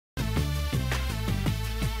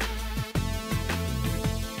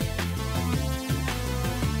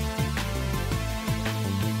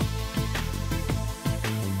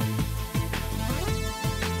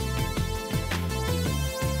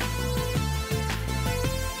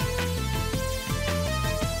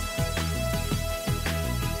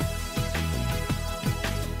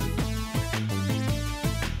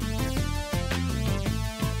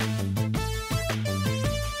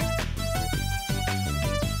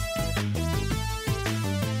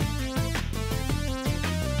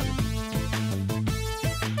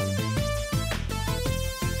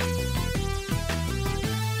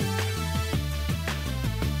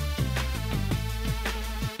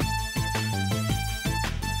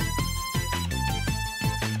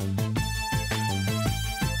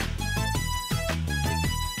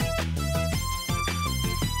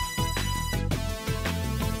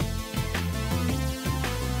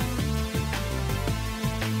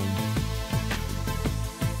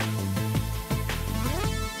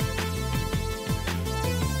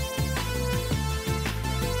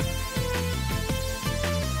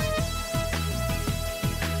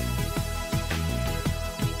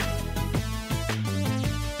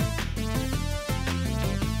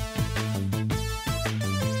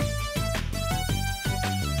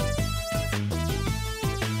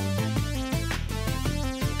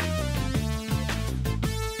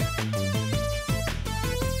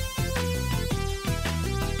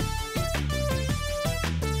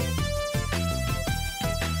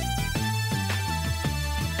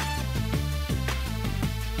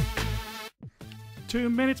2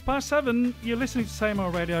 minutes past 7. You're listening to the Same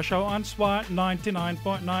Old Radio Show on SWAT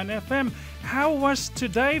 99.9 FM. How was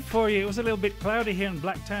today for you? It was a little bit cloudy here in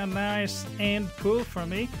Blacktown, nice and cool for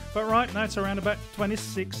me. But right now it's around about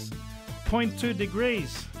 26.2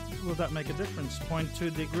 degrees. Will that make a difference?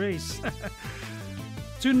 0.2 degrees.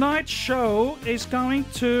 Tonight's show is going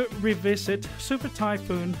to revisit Super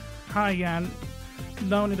Typhoon Haiyan,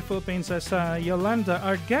 known in the Philippines as Yolanda.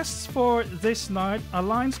 Our guests for this night are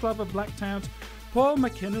Lions Club of Blacktown's Paul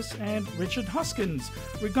McInnes and Richard Hoskins.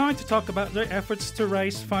 We're going to talk about their efforts to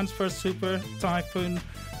raise funds for Super Typhoon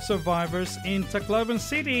survivors in Tacloban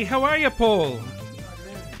City. How are you, Paul?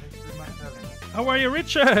 How are you,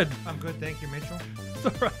 Richard? I'm good, thank you, Mitchell.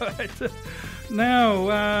 All right.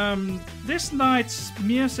 Now, this night's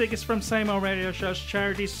music is from Same Old Radio Show's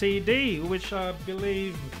charity CD, which I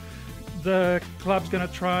believe the club's going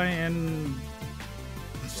to try and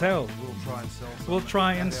sell. We'll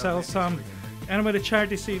try and sell some. And with the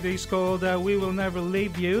charity CD is called We Will Never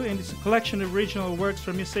Leave You, and it's a collection of original works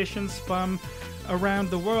from musicians from around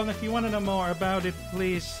the world. And if you want to know more about it,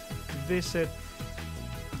 please visit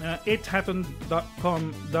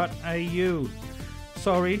ithappened.com.au.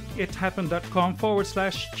 Sorry,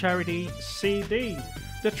 ithappened.com/charity CD.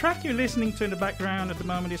 The track you're listening to in the background at the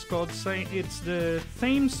moment is called it's the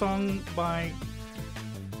theme song by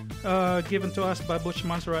given to us by Butch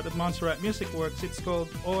Monserrat of Monserrat Musikworx. It's called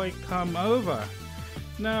Oi Come Over.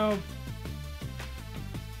 Now,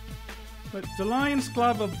 the Lions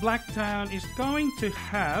Club of Blacktown is going to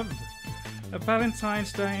have a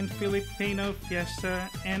Valentine's Day and Filipino fiesta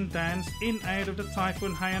and dance in aid of the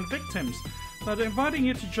Typhoon Haiyan victims. Now, they're inviting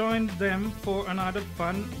you to join them for a night of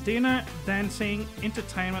fun, dinner, dancing,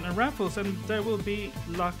 entertainment, and raffles. And there will be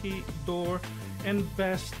lucky door and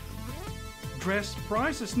best dress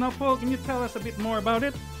prizes. Now, Paul, can you tell us a bit more about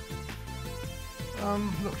it?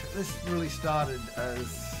 Look, this really started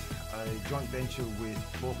as a joint venture with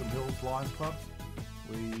Morecambe Hills Lions Club.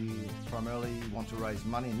 We primarily want to raise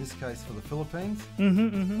money, in this case, for the Philippines.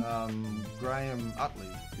 Graham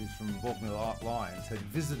Utley, who's from Morecambe Hills Lions, had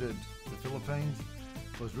visited the Philippines,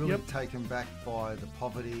 was really taken back by the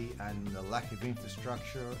poverty and the lack of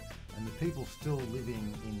infrastructure and the people still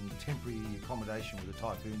living in temporary accommodation with the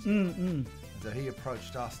typhoons. And so he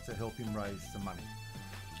approached us to help him raise some money.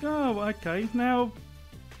 Oh, okay. Now,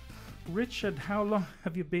 Richard, how long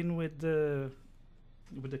have you been with the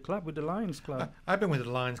club, with the Lions Club? I've been with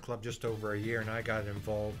the Lions Club just over a year, and I got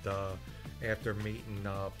involved after meeting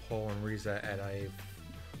Paul and Riza at a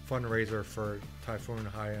fundraiser for Typhoon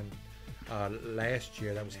Haiyan last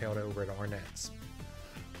year that was held over at Arnett's.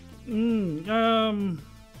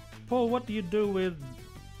 Paul, what do you do with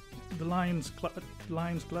the Lions Club?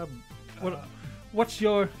 What's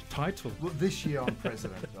your title? Well, this year I'm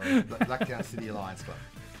president of the Blacktown City Lions Club.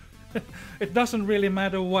 It doesn't really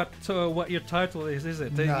matter what your title is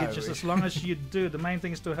it? No, It's just as long as you do. The main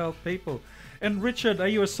thing is to help people. And Richard, are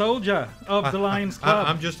you a soldier of the Lions Club?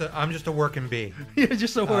 I'm just a working bee. You're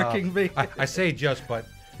just a working bee. I say just, but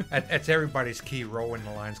that's everybody's key role in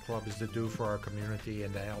the Lions Club is to do for our community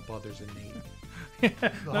and to help others in need.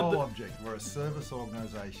 The whole object. We're a service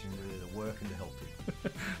organisation. We're there to work and to help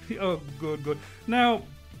people. Oh, good. Now,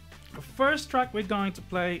 the first track we're going to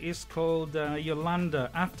play is called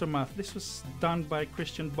Yolanda, Aftermath. This was done by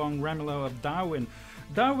Christian Bong Ramilo of Darwin.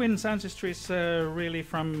 Darwin's ancestry is really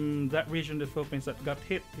from that region of the Philippines that got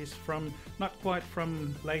hit. He's from, not quite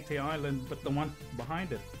from Leyte Island, but the one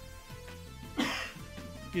behind it.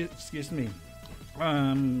 Excuse me.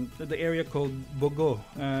 The area called Bogo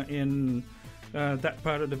in that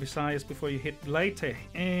part of the Visayas before you hit Leyte.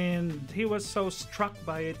 And he was so struck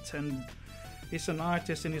by it, and he's an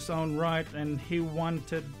artist in his own right, and he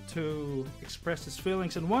wanted to express his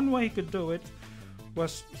feelings. And one way he could do it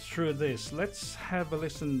was through this. Let's have a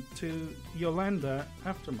listen to Yolanda,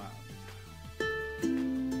 Aftermath.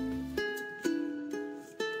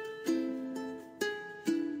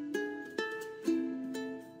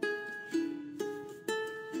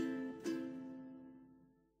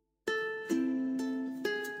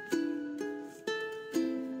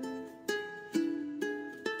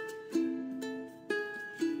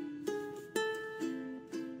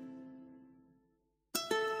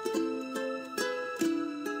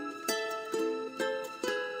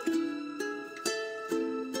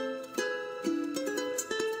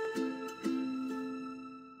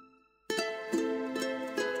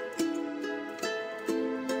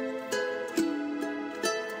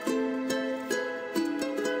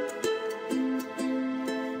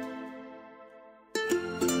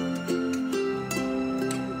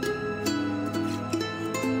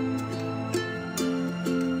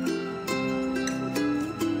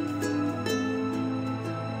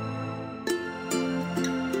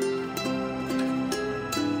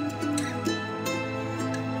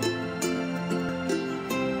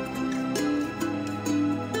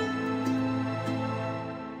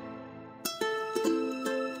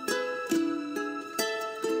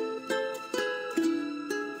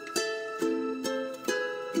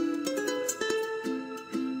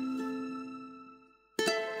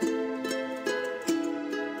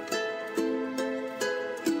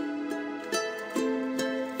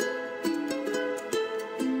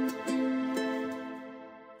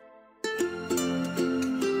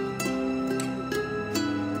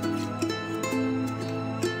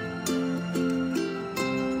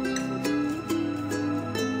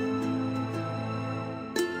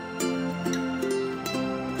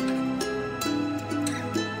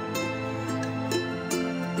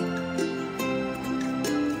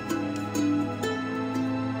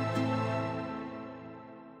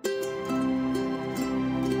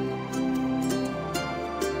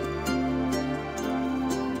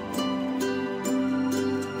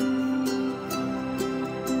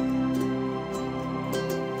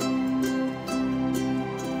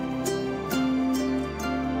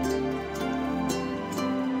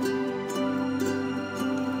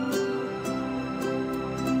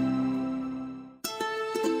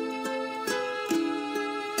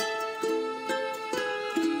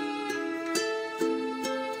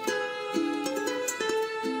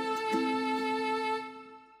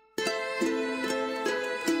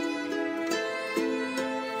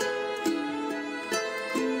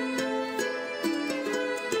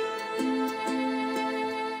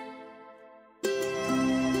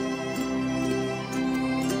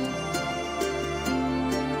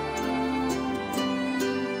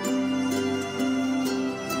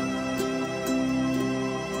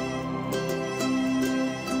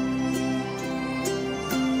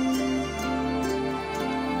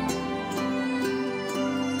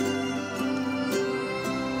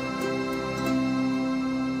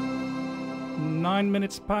 9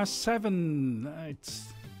 minutes past 7.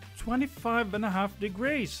 It's 25.5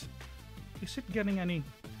 degrees. Is it getting any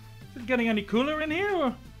cooler in here?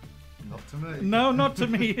 Or? Not to me. No, not to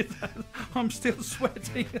me. I'm still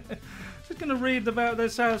sweating. Just going to read about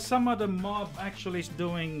this. Some other mob actually is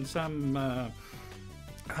doing some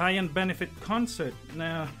Haiyan benefit concert.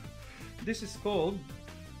 Now, this is called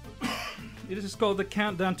the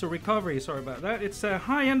Countdown to Recovery. Sorry about that. It's a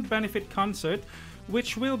Haiyan benefit concert,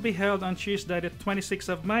 which will be held on Tuesday, the 26th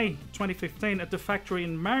of May, 2015, at the factory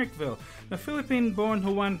in Marrickville. The Philippine-born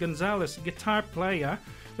Juan Gonzalez, guitar player,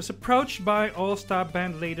 was approached by All-Star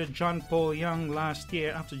band leader John Paul Young last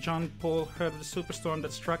year after John Paul heard of the superstorm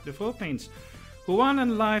that struck the Philippines. Juan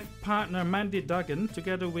and life partner Mandy Duggan,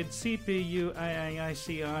 together with CPU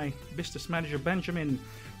AAICI business manager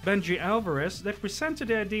Benji Alvarez, they presented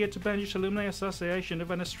the idea to Benji's Alumni Association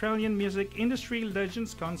of an Australian music industry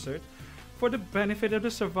legends concert for the benefit of the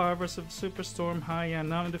survivors of Superstorm Haiyan,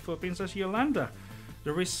 known in the Philippines as Yolanda.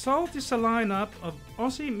 The result is a lineup of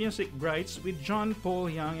Aussie music greats with John Paul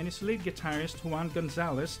Young and his lead guitarist Juan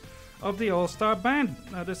Gonzalez of the All-Star Band.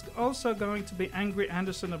 Now, there's also going to be Angry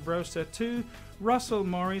Anderson of Rosa 2, Russell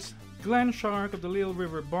Morris, Glenn Shark of the Little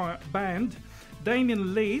River Band,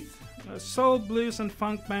 Damien Leith, soul, blues and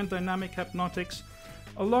funk band Dynamic Hypnotics,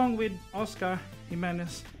 along with Oscar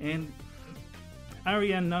Jimenez and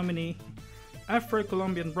Ariane Nomini,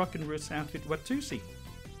 Afro-Colombian rock and roots outfit Watusi.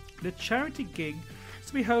 The charity gig is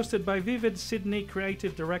to be hosted by Vivid Sydney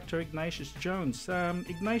creative director Ignatius Jones.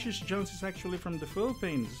 Ignatius Jones is actually from the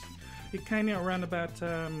Philippines. He came here around about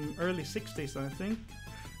early 60s, I think.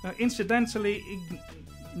 Incidentally,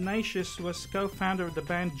 Ignatius was co-founder of the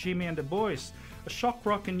band Jimmy and the Boys, a shock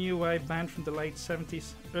rock and new wave band from the late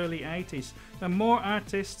 70s, early 80s. Now, more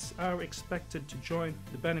artists are expected to join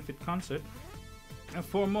the benefit concert.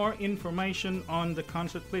 For more information on the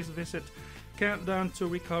concert, please visit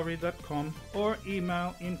countdowntorecovery.com or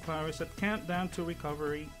email inquiries at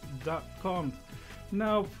countdowntorecovery.com.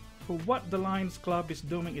 Now, for what the Lions Club is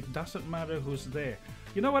doing, it doesn't matter who's there.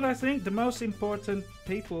 You know what I think? The most important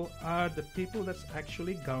people are the people that's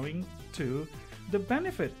actually going to the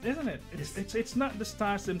benefit, isn't it? It's not the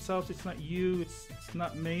stars themselves, it's not you, it's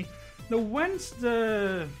not me. Now, when's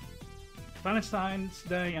the Valentine's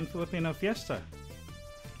Day and Filipino Fiesta?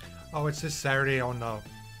 Oh, it's this Saturday on the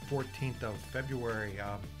 14th of February.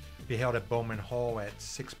 Be held at Bowman Hall at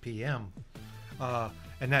 6 p.m.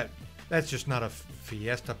 And that's just not a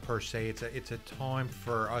fiesta per se. It's a time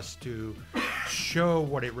for us to show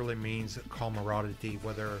what it really means, camaraderie,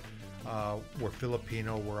 whether we're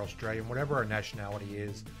Filipino, we're Australian, whatever our nationality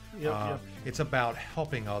is. It's about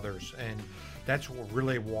helping others, and that's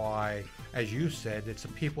really why, as you said, it's the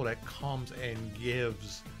people that comes and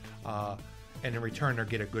gives, and in return they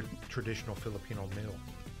get a good traditional Filipino meal.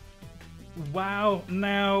 Wow.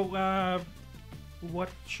 Now, what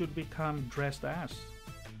should we come dressed as?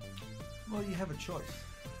 Well, you have a choice.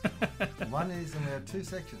 One is, and we have two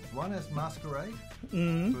sections. One is masquerade,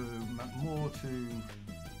 more to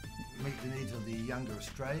meet the needs of the younger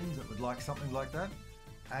Australians that would like something like that,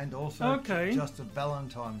 and also just a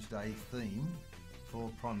Valentine's Day theme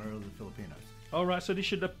for primarily the Filipinos. All right, so this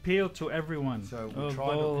should appeal to everyone. So we're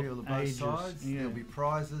trying to appeal to both sides. Yeah. There'll be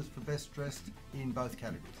prizes for best dressed in both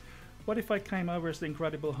categories. What if I came over as the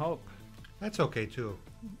Incredible Hulk? That's okay too.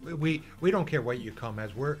 We don't care what you come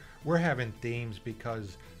as. We're having themes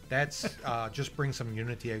because that's just brings some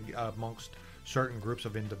unity amongst certain groups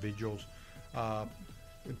of individuals. The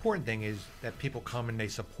important thing is that people come and they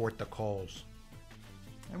support the cause.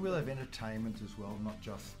 And we'll have entertainment as well, not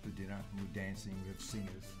just the dinner. We're dancing, we have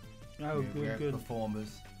singers. Oh, we have good.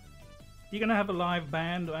 Performers. You gonna have a live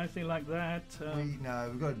band or anything like that? We've got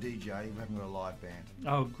a DJ. We haven't got a live band.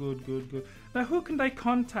 Oh, good. Now, who can they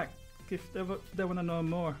contact if they want to know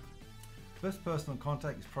more? First person in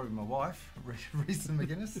contact is probably my wife, Risa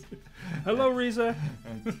McInnes. Hello, Risa.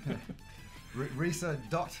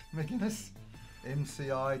 Risa.McInnes,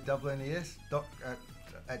 MCINNES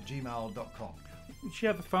at gmail.com. Does she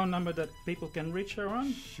have a phone number that people can reach her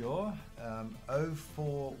on? Sure.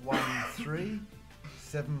 0413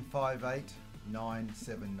 758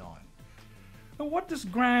 979. Now, what does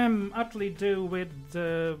Graham Utley do with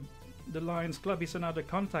the Lions Club? He's another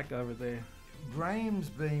contact over there. Graham's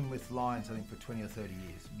been with Lions, I think, for 20 or 30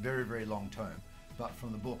 years. Very, very long term. But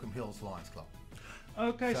from the Borkham Hills Lions Club.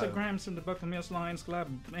 Okay, so Graham's in the Borkham Hills Lions Club.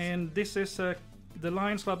 And this is the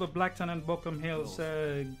Lions Club of Blacktown and Borkham Hills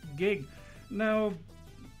gig. Now,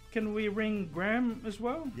 can we ring Graham as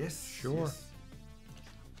well? Yes, sure.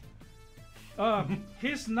 Yes.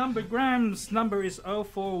 His number, Graham's number is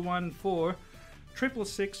 0414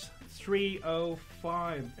 666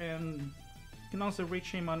 305. And can also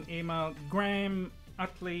reach him on email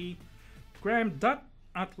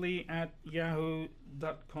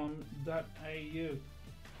graham@yahoo.com.au.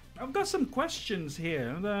 I've got some questions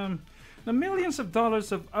here. The millions of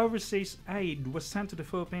dollars of overseas aid was sent to the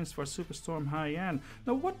Philippines for Superstorm Haiyan.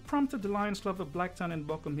 Now, what prompted the Lions Club of Blacktown and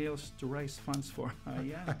Bockham Hills to raise funds for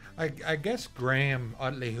Haiyan? I guess Graham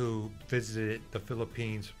Utley, who visited the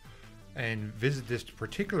Philippines and visited this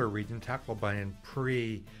particular region, Tacloban,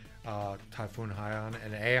 pre-Typhoon Haiyan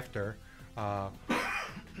and after,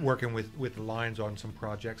 working with the Lions on some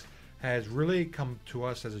projects, has really come to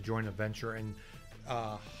us as a joint venture and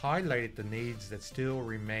highlighted the needs that still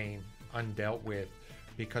remain undealt with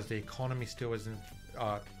because the economy still isn't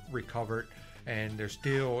recovered and there's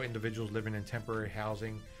still individuals living in temporary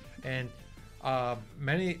housing, and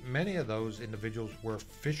many of those individuals were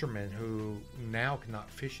fishermen who now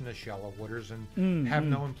cannot fish in the shallow waters and have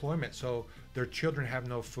no employment, so their children have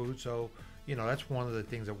no food. So that's one of the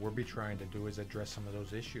things that we'll be trying to do is address some of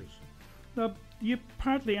those issues. Now, you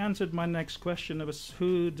partly answered my next question. It was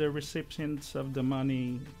who the recipients of the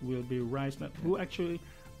money will be raised. Now, who actually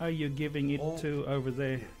are you giving it to over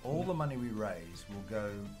there? All the money we raise will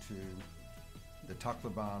go to the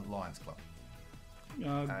Tacloban Lions Club.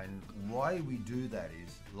 And why we do that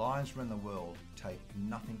is Lions around the world take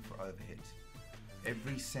nothing for overheads.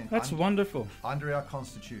 Every cent. That's wonderful. Under our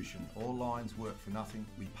constitution, all Lions work for nothing.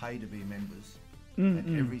 We pay to be members.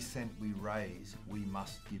 And every cent we raise, we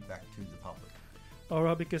must give back to the public. All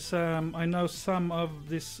right, because I know some of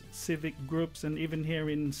these civic groups, and even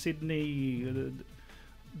here in Sydney,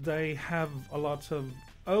 they have a lot of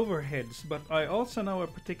overheads. But I also know a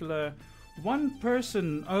particular one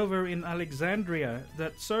person over in Alexandria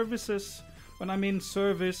that services, when I mean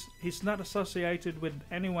service, he's not associated with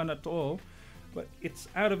anyone at all, but it's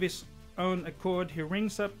out of his own accord. He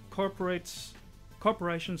rings up corporations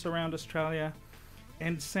around Australia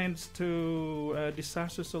and sends to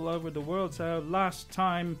disasters all over the world. So last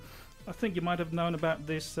time, I think you might have known about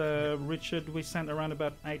this, Richard, we sent around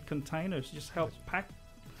about 8 containers, just help pack,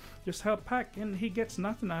 and he gets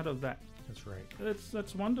nothing out of that. That's right.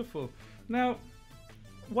 That's wonderful. Now,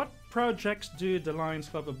 what projects do the Lions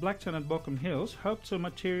Club of Blacktown and Bockham Hills hope to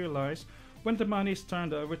materialise when the money is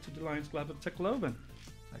turned over to the Lions Club of Tacloban?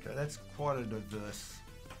 Okay, that's quite a diverse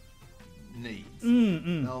needs.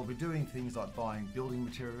 They'll be doing things like buying building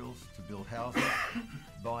materials to build houses,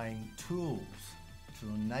 buying tools to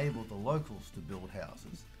enable the locals to build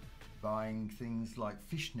houses, buying things like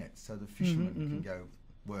fish nets so the fishermen can go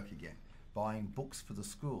work again, buying books for the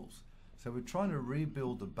schools. So we're trying to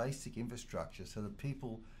rebuild the basic infrastructure so that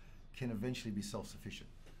people can eventually be self-sufficient.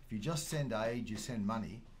 If you just send aid, you send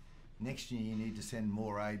money, next year you need to send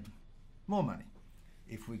more aid, more money.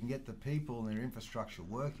 If we can get the people and their infrastructure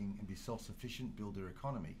working and be self-sufficient, build their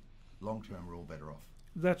economy, long-term we're all better off.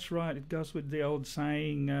 That's right. It goes with the old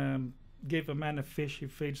saying, give a man a fish he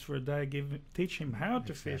feeds for a day, teach him how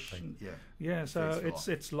to fish. Yeah, so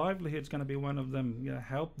it's livelihood's going to be one of them.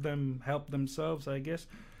 Help them help themselves, I guess.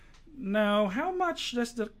 Now, how much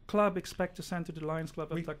does the club expect to send to the Lions Club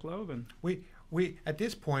of Tacloban? We at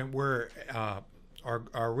this point we're our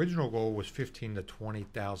original goal was $15,000 to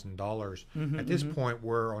 $20,000. At this point,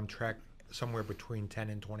 we're on track somewhere between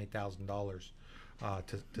 $10,000 and $20,000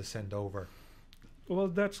 to send over. Well,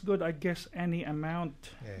 that's good. I guess any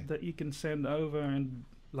amount that you can send over, and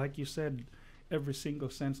like you said, every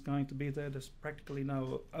single cent's going to be there. There's practically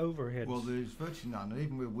no overheads. Well, there's virtually none.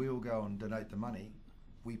 Even where we'll go and donate the money,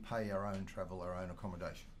 we pay our own travel, our own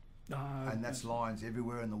accommodation. And that's Lions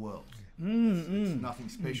everywhere in the world. It's nothing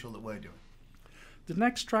special that we're doing. The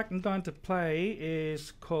next track I'm going to play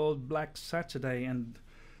is called Black Saturday, and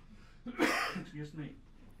excuse me,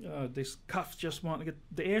 this cough just want to get,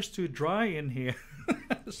 the air's too dry in here.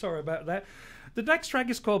 Sorry about that. The next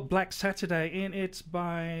track is called Black Saturday, and it's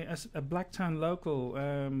by a Blacktown local.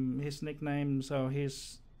 His nickname, so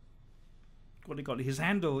his his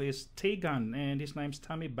handle is TGun, and his name's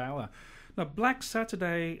Tommy Balla. Now, Black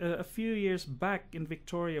Saturday, a few years back in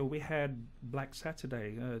Victoria, we had Black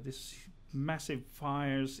Saturday, this massive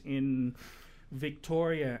fires in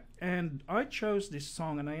Victoria, and I chose this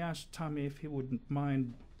song, and I asked Tommy if he wouldn't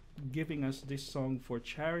mind giving us this song for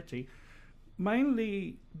charity,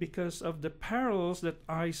 mainly because of the parallels that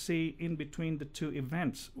I see in between the two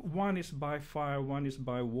events. One is by fire, one is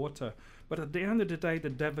by water, but at the end of the day, the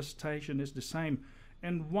devastation is the same.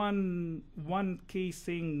 And one key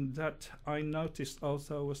thing that I noticed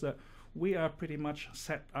also was that we are pretty much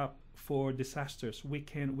set up for disasters. We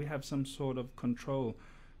have some sort of control.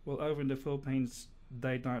 Well, over in the Philippines,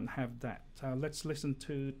 they don't have that. So let's listen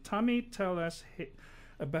to Tommy tell us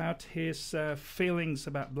about his feelings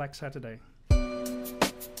about Black Saturday.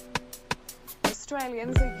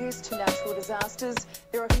 Australians are used to natural disasters.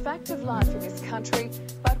 They're a fact of life in this country,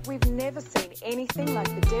 but we've never seen anything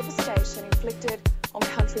like the devastation inflicted on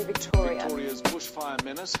country Victoria. Victoria's bushfire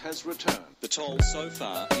menace has returned. The toll so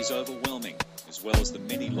far is overwhelming. As well as the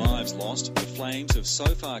many lives lost, the flames have so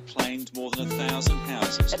far claimed more than 1,000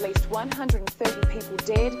 houses. At least 130 people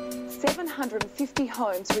dead, 750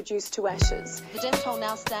 homes reduced to ashes. The death toll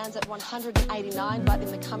now stands at 189, but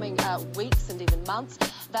in the coming weeks and even months,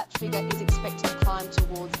 that figure is expected to climb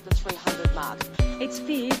towards the 300 mark. It's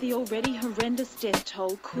feared the already horrendous death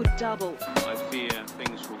toll could double. I fear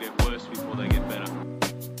things will get worse before they get better.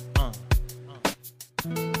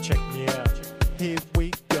 Check me out. Here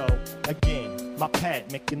we go again. My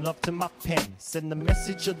pad making love to my pen. Send a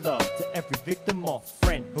message of love to every victim or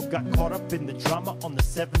friend who got caught up in the drama on the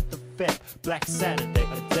 7th of Feb. Black Saturday,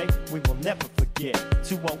 a day we will never forget.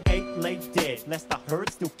 208 lay dead, lest I heard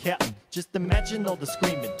still counting. Just imagine all the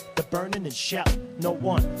screaming, the burning and shouting. No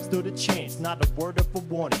one stood a chance, not a word of a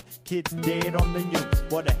warning. Kids dead on the news,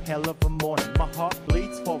 what a hell of a morning. My heart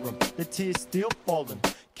bleeds for them, the tears still falling.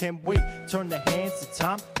 Can we turn their hands to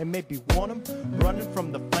time and maybe warn them? Running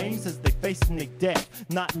from the flames as they facing their death,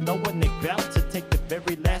 not knowing they about to take the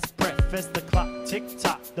very last breath. As the clock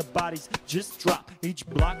tick-tock, the bodies just drop. Each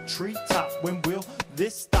block treetop, when will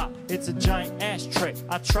this stop? It's a giant ashtray.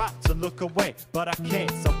 I try to look away, but I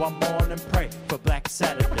can't, so I mourn and pray for Black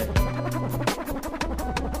Saturday.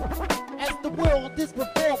 As the world is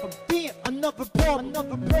revolving, damn, another problem.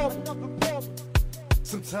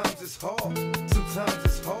 Sometimes it's hard, sometimes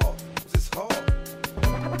it's hard, it's hard.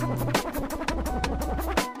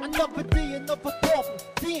 Another day, another problem.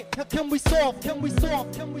 Damn, how can we solve?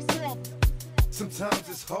 Sometimes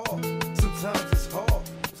it's hard, sometimes it's hard,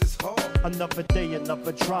 it's hard. Another day,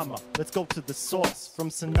 another drama. Let's go to the source. From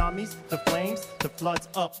tsunamis to flames to floods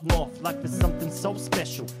up north. Life is something so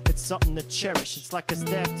special. It's something to cherish. It's like a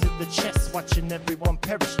stab to the chest, watching everyone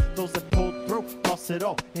perish. Those that pulled through lost it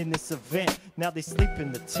all in this event. Now they sleep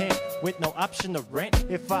in the tent with no option to rent.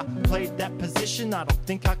 If I played that position, I don't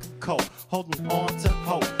think I could cope. Holding on to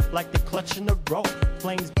hope like the clutching a rope.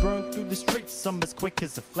 Flames burn through the streets, some as quick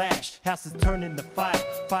as a flash. Houses turn into fire,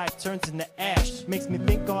 fire turns into ash. Makes me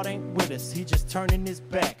think God ain't with us, he just turning his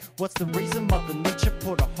back. What's the reason? Mother Nature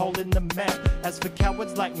put a hole in the map. As for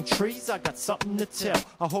cowards lighting trees, I got something to tell.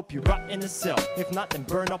 I hope you rot in a cell, if not then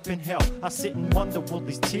burn up in hell. I sit and wonder, will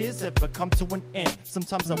these tears ever come to an end?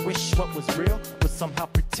 Sometimes I wish what was real was somehow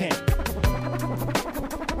pretend.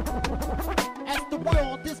 As the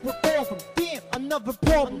world is revolving, damn, another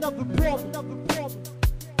problem.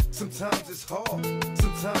 Sometimes it's hard,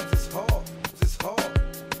 sometimes it's hard, it's hard.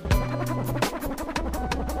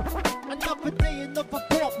 Another day, another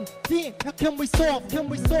problem. Damn, how can we solve?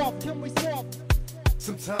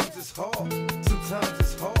 Sometimes it's hard, sometimes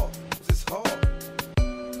it's hard, it's hard.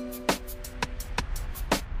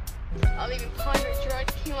 I live in Pine Ridge Road,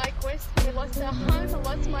 King Lake West. We lost our home, I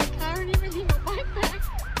lost my car and everything on my back.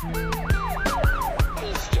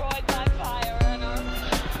 Destroyed by fire and our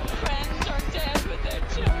friends are dead with their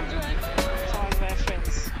children. 5 of our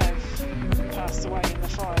friends have passed away in the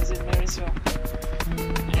fires in Marysville.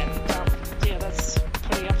 And yeah, that's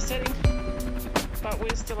pretty upsetting. But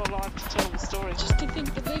we're still alive to tell the story. Just to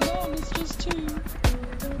think that they're gone is just too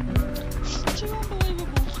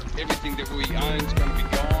unbelievable. Everything that we own is going to be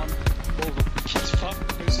gone. All the kids'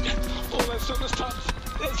 photos, all that sort of stuff.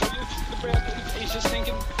 That's what you think about. He's just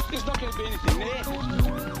thinking there's not going to be anything there. I've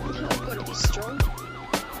got to be strong.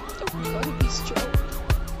 I've got to be strong.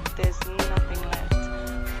 There's nothing left.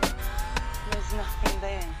 There's nothing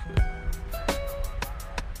there.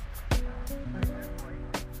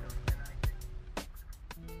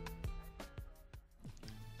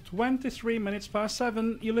 23 minutes past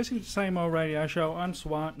 7. You're listening to the Same Old Radio Show on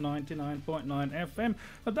SWAT 99.9 FM.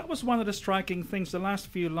 But that was one of the striking things, the last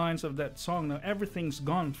few lines of that song. Now, everything's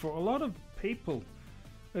gone. For a lot of people,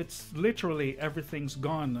 it's literally everything's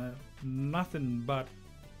gone. Nothing but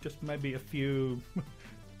just maybe a few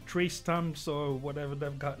tree stumps or whatever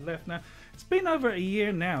they've got left. Now, it's been over a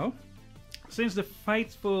year now since the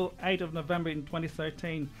fateful 8th of November in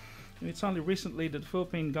 2013. And it's only recently that the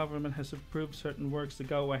Philippine government has approved certain works to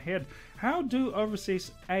go ahead. How do overseas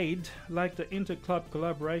aid, like the inter-club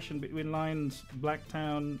collaboration between Lions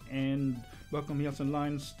Blacktown and Welcome Hills and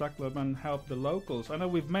Lions Tacloban, help the locals? I know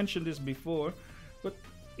we've mentioned this before, but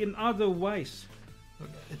in other ways. Look,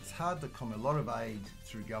 it's hard to comment. A lot of aid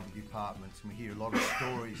through government departments, and we hear a lot of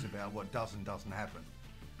stories about what does and doesn't happen.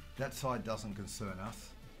 That side doesn't concern us,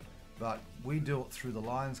 but we do it through the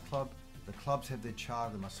Lions Club. The clubs have their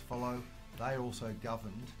charter they must follow. They are also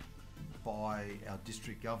governed by our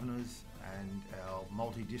district governors and our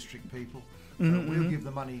multi-district people. So we'll give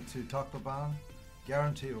the money to Tacloban,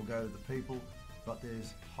 guarantee it will go to the people, but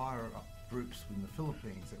there's higher up groups in the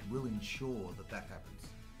Philippines that will ensure that that happens.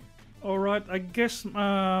 All right, I guess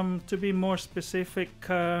to be more specific,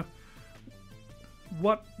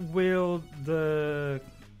 what will the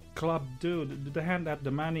club do? Do they hand out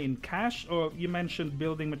the money in cash, or you mentioned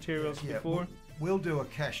building materials before? We'll do a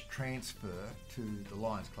cash transfer to the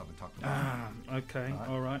Lions Club in Tacloban. Okay, right.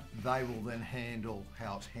 All right. They will then handle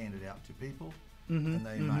how it's handed out to people, and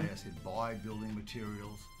they may, as I said, buy building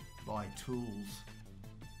materials, buy tools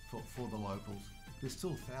for the locals. There's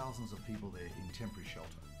still thousands of people there in temporary shelter.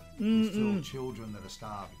 There's still children that are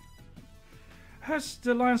starving. Has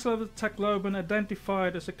the Lions Club of Tacloban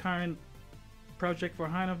identified as a current project for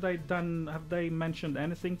Haiyan? Have they mentioned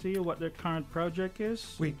anything to you what their current project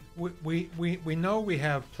is? We know we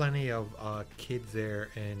have plenty of kids there,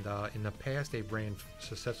 and in the past they ran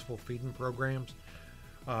successful feeding programs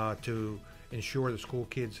to ensure the school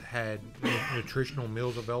kids had nutritional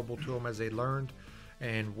meals available to them as they learned,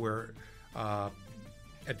 and we're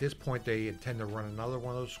at this point they intend to run another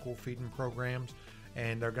one of those school feeding programs,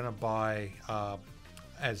 and they're going to buy,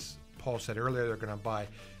 as Paul said earlier, they're going to buy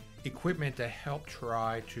equipment to help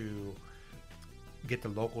try to get the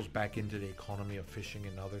locals back into the economy of fishing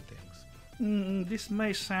and other things. This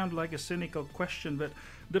may sound like a cynical question, but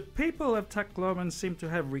the people of Tacloban seem to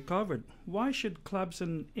have recovered. Why should clubs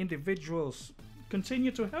and individuals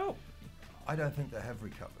continue to help? I don't think they have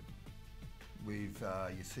recovered. You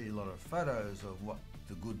see a lot of photos of what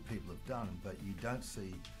the good people have done, but you don't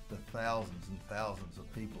see the thousands and thousands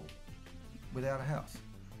of people without a house,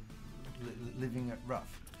 living at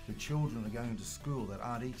rough. The children are going to school that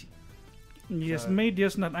aren't eating. Yes,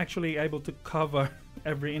 media's not actually able to cover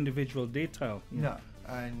every individual detail. No,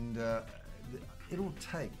 and it'll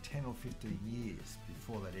take 10 or 15 years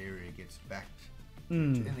before that area gets back to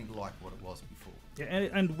anything like what it was before. Yeah,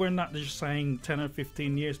 and we're not just saying 10 or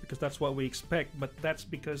 15 years because that's what we expect, but that's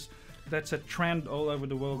because that's a trend all over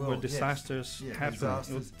the world where disasters happen. It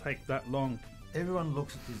will take that long. Everyone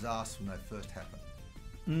looks at disasters when they first happen.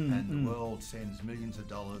 And the world sends millions of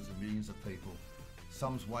dollars and millions of people.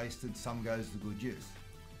 Some's wasted, some goes to good use.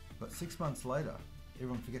 But 6 months later,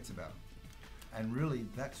 everyone forgets about it. And really,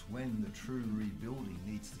 that's when the true rebuilding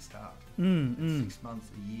needs to start. 6 months,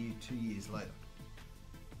 a year, 2 years later.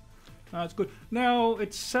 That's good. Now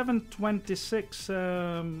it's 7:26.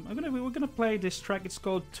 We're gonna play this track. It's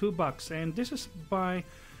called $2, and this is by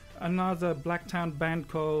another Blacktown band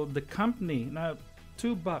called the Kumpnee. Now,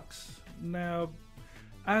 $2. Now,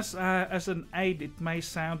 as an aid, it may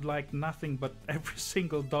sound like nothing, but every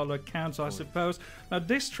single dollar counts, I suppose. Now,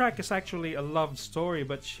 this track is actually a love story,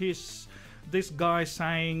 but this guy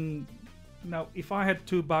saying, "Now, if I had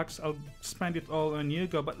 $2, I'll spend it all on you,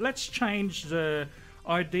 go." But let's change the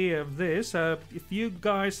idea of this. If you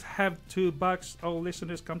guys have $2, all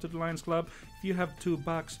listeners, come to the Lions Club. If you have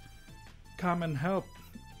 $2, come and help.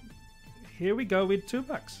 Here we go with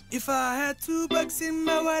 $2. If I had $2 in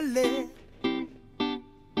my wallet,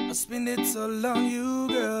 I'd spend it all on you,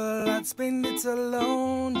 girl. I'd spend it all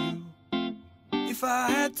on you. If I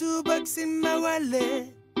had $2 in my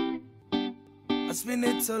wallet, I'd spend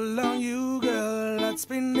it all on you, girl. I'd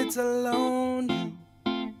spend it all on you.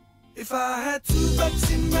 If I had $2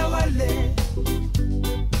 in my wallet,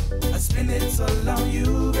 I'd spend it all on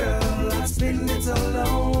you, girl. I'd spend it all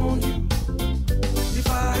on you. If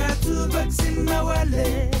I had $2 in my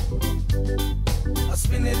wallet, I'd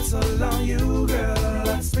spend it all on you, girl.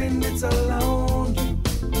 I'd spend it all on you.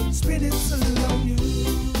 Spend it all on you.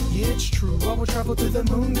 Yeah, it's true. I would travel to the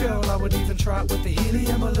moon, girl. I would even try it with the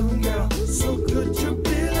helium balloon, girl. So good to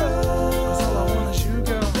be loved. 'Cause all I want is you,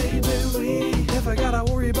 girl. Baby, we never gotta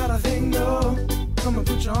worry about a thing, no. Come and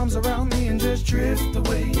put your arms around me and just drift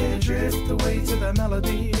away, yeah, drift away to the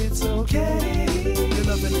melody. It's okay. Your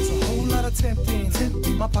loving is a whole lot of tempting.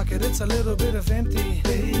 My pocket, it's a little bit of empty.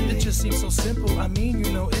 It just seems so simple. I mean,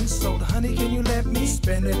 you know, insult. Honey, can you let me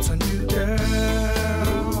spend it on you, girl?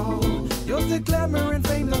 You're the glamour and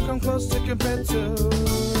fame, don't come close to compare to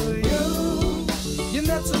you. You're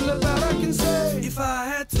not all about, I can say. If I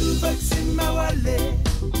had $2 in my wallet,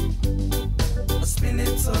 I'd spend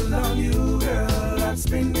it all on you, girl. I'd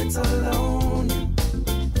spend it all on you.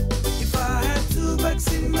 If I had $2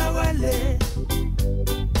 in my wallet,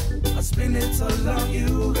 I'd spend it all on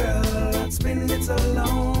you, girl. I'd spend it all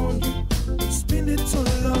on you. Spend it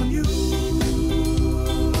all on you,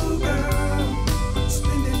 girl.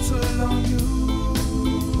 Spend it all on you,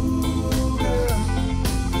 girl.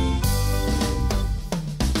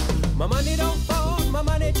 My money don't fold, my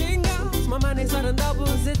money jingles, my money's on the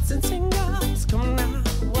doubles sits and singers. Come now,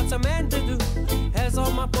 what's a man to do? Has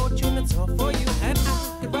all my fortune, it's all for you. And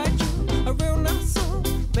I could write you a real nice song,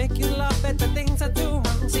 make you laugh at the things I do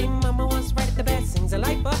wrong. See, mama was right, the best things in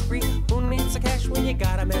life are free. Who needs the cash when you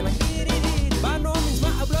got a man like it? By no means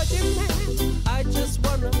my bloody man, I just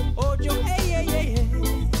wanna hold your hey.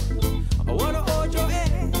 I wanna hold your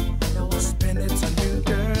hand. I wanna spend it on you,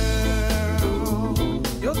 girl.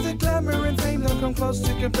 You're the glamour and fame, don't come close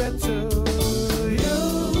to compare to you.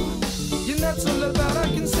 You're not all about, I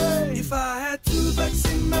can say. If I had $2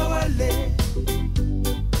 in my wallet,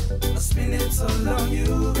 I'd spend it all on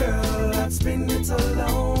you, girl. I'd spend it all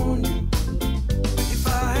on you. If I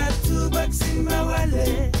had $2 in my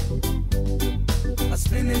wallet, I'd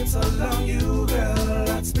spend it all on you, girl.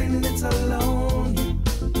 I'd spend it all on you.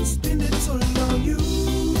 Spend it all on you,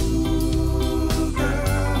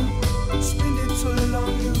 girl. Spend it all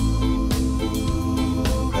on you,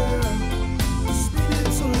 girl. Spend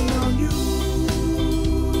it all on you,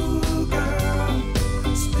 girl.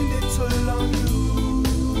 Spend it all on you,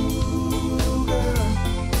 girl.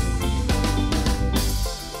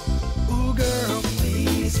 Ooh, girl,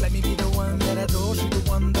 please let me be the one that adores you, the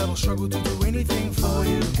one that'll struggle to do anything for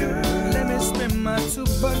you, girl. Let me spend my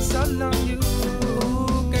 $2 all on you.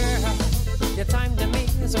 Your time to me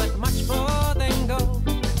is worth much more than gold.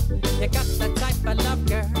 You got the type of love,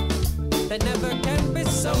 girl, that never can be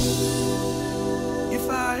sold. If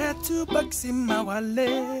I had $2 in my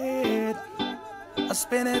wallet, I'd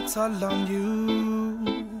spend it all on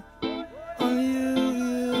you. On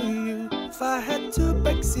you. If I had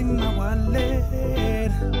 $2 in my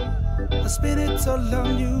wallet, I'd spend it all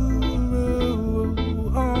on you.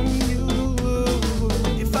 On you.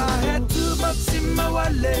 If I had $2 in my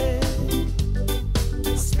wallet,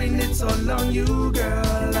 spend it all on you,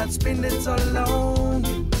 girl. I'd spend it all on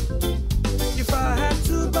you. If I had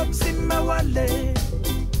 $2 in my wallet,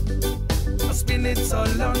 I'd spend it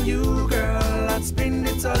all on you, girl. I'd spend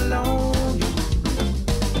it all on you.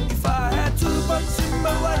 If I had $2 in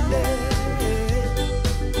my wallet,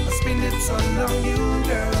 I'd spend it all on you,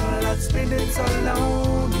 girl. I'd spend it all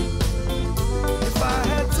on you. If I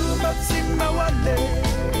had $2 in my wallet,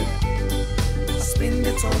 spend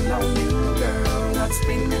it all on you, girl. I'd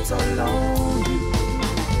spend it all on you.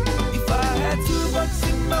 If I had $2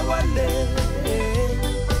 in my wallet,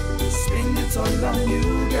 spend it all on you,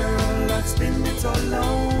 girl. I'd spend it all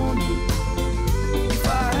on you. If I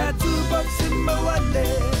had $2 in my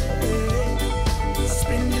wallet, I'd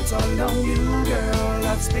spend it all on you, girl.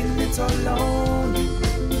 I'd spend it all on you.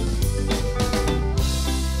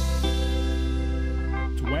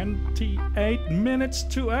 28 minutes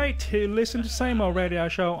to 8. You listen to the same old radio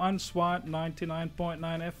show on SWAT 99.9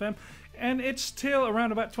 FM, and it's still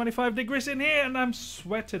around about 25 degrees in here, and I'm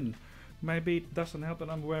sweating. Maybe it doesn't help that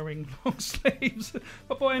I'm wearing long sleeves.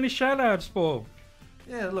 But boy, any shout-outs, Paul?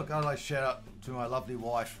 Yeah, look, I'd like to shout out to my lovely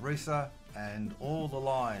wife, Risa, and all the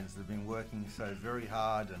Lions that have been working so very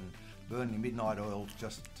hard and burning midnight oil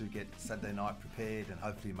just to get Saturday night prepared and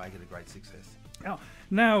hopefully make it a great success. Oh,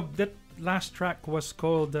 now, that last track was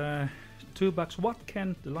called $2. What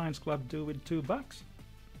can the Lions Club do with $2?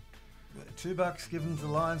 $2 given to the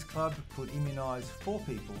Lions Club could immunise 4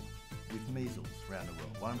 people with measles around the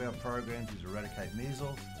world. One of our programs is eradicate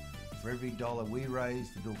measles. For every $1 we raise,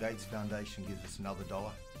 the Bill Gates Foundation gives us another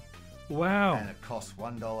 $1. Wow. And it costs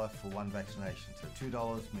 $1 for one vaccination. So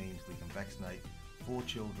 $2 means we can vaccinate 4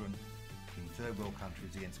 children in third world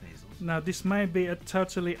countries against measles. Now, this may be a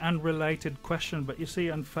totally unrelated question, but you see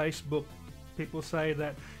on Facebook, people say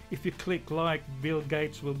that if you click like, Bill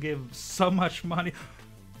Gates will give so much money. Do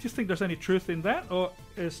you think there's any truth in that, or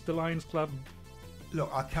is the Lions Club... Look,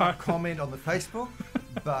 I can't comment on the Facebook,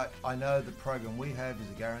 but I know the program we have is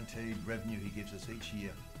a guaranteed revenue he gives us each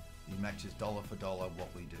year. He matches dollar for dollar what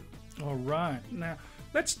we do. All right. Now,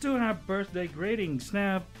 let's do our birthday greetings.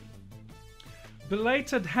 Now,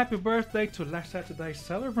 belated happy birthday to last Saturday's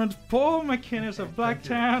celebrant, Paul McInnes of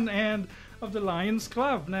Blacktown and of the Lions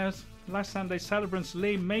Club. Now, last Sunday's celebrants,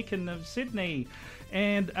 Lee Macon of Sydney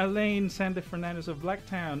and Elaine Sandy Fernandez of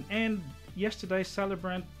Blacktown. And yesterday's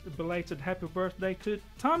celebrant, belated happy birthday to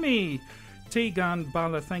Tommy TGun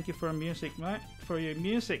Balla. Thank you for your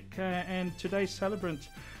music. And today's celebrant,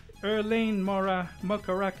 Erlene Mora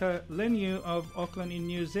Mokaraka Lenu of Auckland in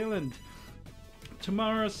New Zealand.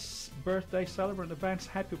 Tomorrow's birthday celebrant, advance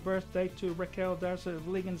happy birthday to Raquel Darza of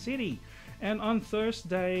Legan City. And on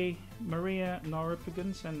Thursday, Maria Nora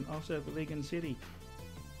Piggins and also of Legan City.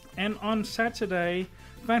 And on Saturday,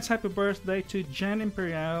 advance happy birthday to Jeanne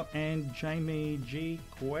Imperial and Jamie G.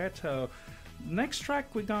 Cueto. Next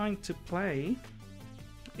track we're going to play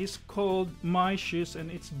is called My Shoes, and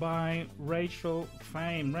it's by Rachel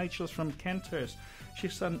Fahim. Rachel's from Kenthurst.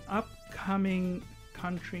 She's an upcoming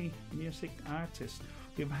country music artist.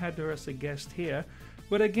 We've had her as a guest here.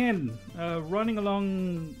 But again, running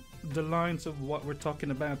along the lines of what we're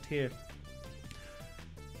talking about here.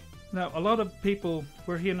 Now, a lot of people,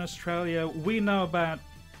 we're here in Australia, we know about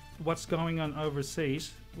what's going on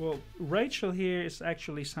overseas. Well, Rachel here is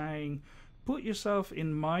actually saying, put yourself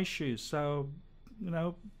in my shoes. So, you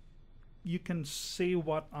know, you can see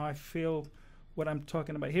what I feel, what I'm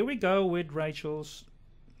talking about. Here we go with Rachel's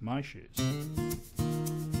My Shoes.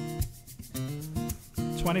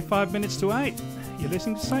 25 minutes to 8. You're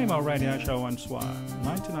listening to the same old radio show on SWA,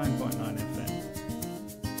 99.9 FM.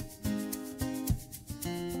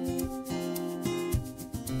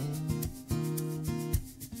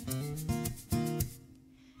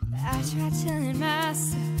 I try telling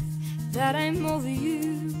myself that I'm over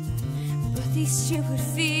you, but these stupid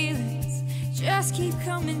feelings just keep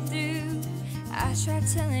coming through. I try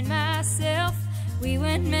telling myself we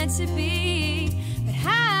weren't meant to be, but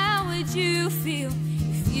how would you feel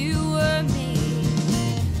if you were me?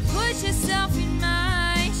 Put yourself in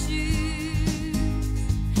my shoes,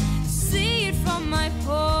 see it from my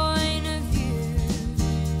point of view.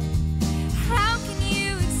 How can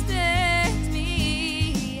you expect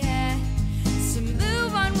me to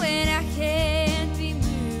move on when I can't be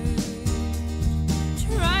moved?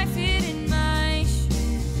 Try fit in my shoes.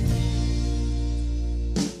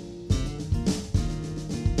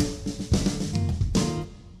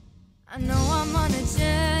 I know I'm on a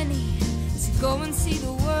journey to go and see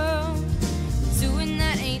the world. Doing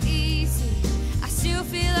that ain't easy. I still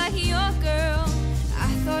feel like your girl. I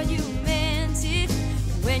thought you meant it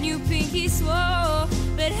when you pinky swore,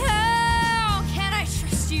 but how can I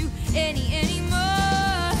trust you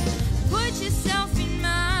anymore? Put yourself in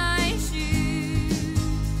my shoes,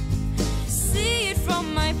 see it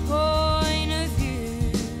from my point of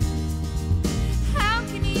view. How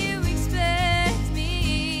can you expect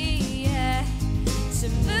me to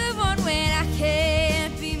move on when I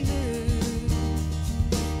can't be moved?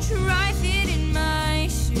 Try fit in my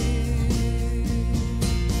shoes.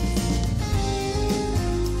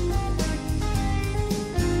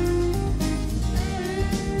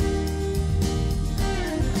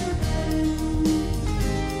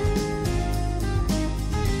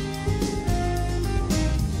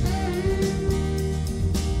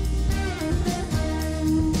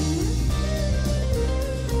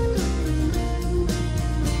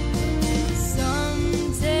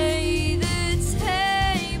 Someday the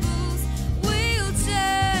tables will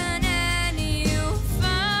turn and you'll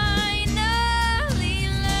finally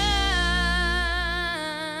learn.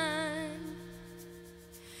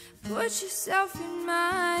 Put yourself in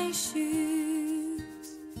my shoes,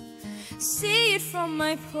 see it from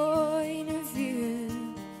my point of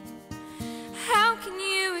view. How can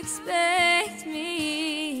you expect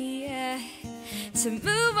me to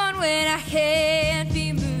move on when I can't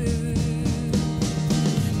be moved?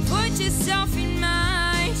 Put yourself in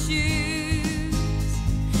my shoes,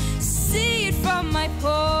 see it from my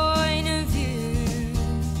point of view.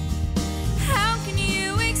 How can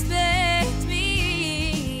you expect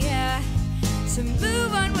me to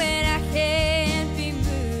move on when I can't be moved?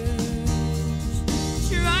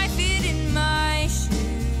 Try fit in my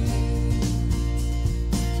shoes,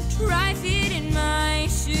 try fit in my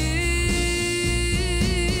shoes.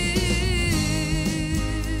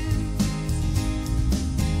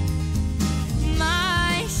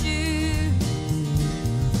 My shoes,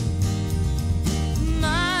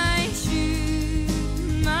 my shoes,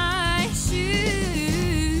 my shoes.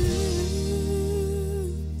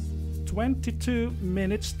 22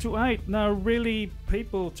 minutes to 8. Now, really,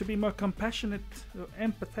 people, to be more compassionate, or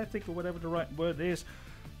empathetic, or whatever the right word is,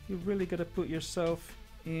 you really got to put yourself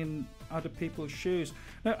in other people's shoes.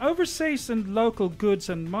 Now, overseas and local goods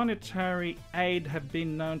and monetary aid have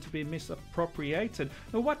been known to be misappropriated.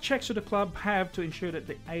 Now, what checks should the club have to ensure that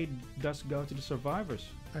the aid does go to the survivors?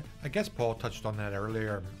 I guess Paul touched on that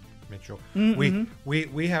earlier, Mitchell. Mm-hmm.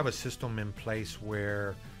 We have a system in place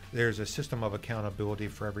where there's a system of accountability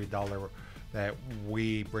for every dollar that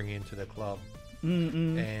we bring into the club.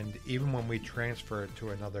 Mm-mm. And even when we transfer it to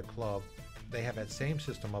another club, they have that same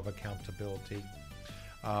system of accountability.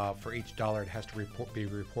 For each dollar, it has to be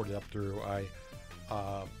reported up through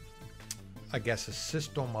I guess a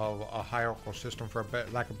system of a hierarchical system, for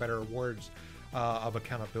lack of better words, of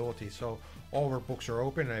accountability. So all of our books are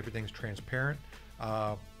open and everything's transparent,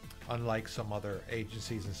 unlike some other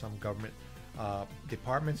agencies and some government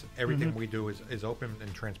departments. Everything we do is open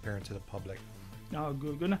and transparent to the public. Oh,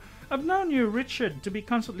 good, good. Now, I've known you, Richard, to be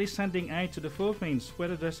constantly sending aid to the Philippines,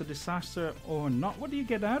 whether there's a disaster or not. What do you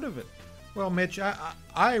get out of it? Well, Mitch,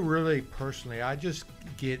 I really personally, I just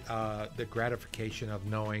get the gratification of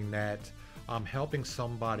knowing that I'm helping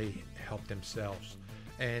somebody help themselves.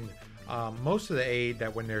 And most of the aid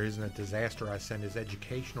that when there isn't a disaster I send is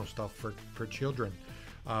educational stuff for children.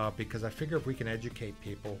 Because I figure if we can educate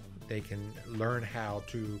people, they can learn how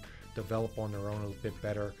to develop on their own a little bit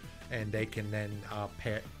better, and they can then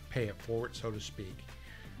pay it forward, so to speak.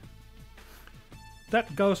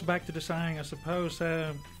 That goes back to the saying, I suppose,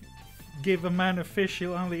 give a man a fish,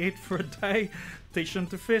 he'll only eat for a day. Teach them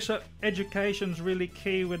to fish. Education's really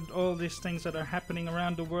key with all these things that are happening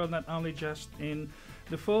around the world, not only just in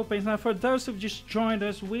the Philippines. Now, for those who've just joined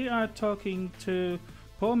us, we are talking to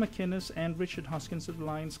Paul McInnes and Richard Hoskins of the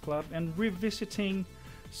Lions Club and revisiting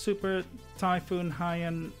Super Typhoon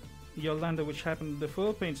Haiyan Yolanda, which happened in the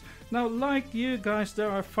Philippines. Now, like you guys, there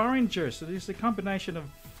are foreigners. So this is a combination of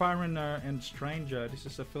foreigner and stranger. This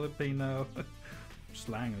is a Filipino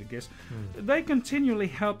slang, I guess. They continually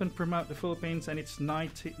help and promote the Philippines and its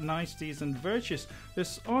niceties and virtues.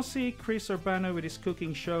 There's Aussie Chris Urbano with his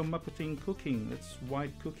cooking show Maputing Cooking, that's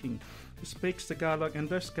white cooking, who speaks Tagalog, and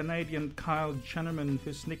there's Canadian Kyle Jennerman,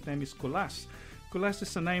 whose nickname is Kulas. Kulas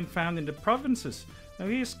is a name found in the provinces. Now,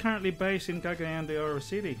 he is currently based in Cagayan de Oro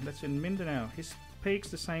City, that's in Mindanao. He speaks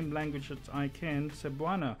the same language as I can,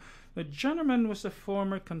 Cebuano. The gentleman was a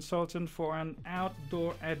former consultant for an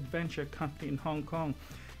outdoor adventure company in Hong Kong.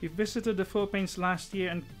 He visited the Philippines last year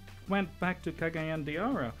and went back to Cagayan de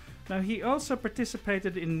Oro. Now, he also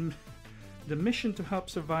participated in the mission to help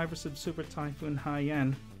survivors of Super Typhoon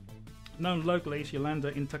Haiyan, known locally as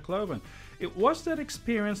Yolanda, in Tacloban. It was that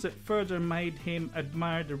experience that further made him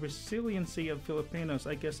admire the resiliency of Filipinos.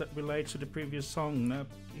 I guess that relates to the previous song.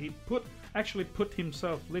 He actually put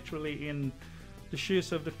himself literally in the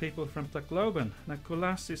shoes of the people from Tacloban. Now,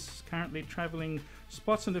 Kulas is currently traveling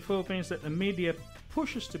spots in the Philippines that the media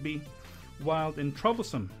pushes to be wild and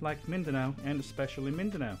troublesome, like Mindanao, and especially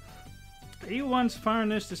Mindanao. He wants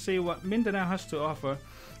foreigners to see what Mindanao has to offer.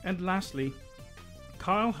 And lastly,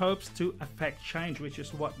 Kyle hopes to affect change, which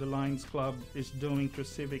is what the Lions Club is doing through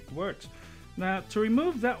civic works. Now, to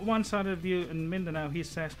remove that one-sided view in Mindanao, he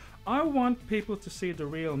says, I want people to see the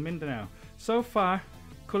real Mindanao. So far,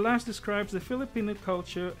 Kulas describes the Filipino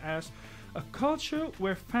culture as a culture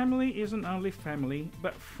where family isn't only family,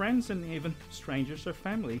 but friends and even strangers are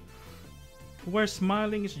family. Where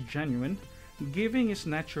smiling is genuine, giving is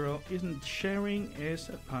natural, and sharing is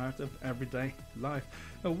a part of everyday life.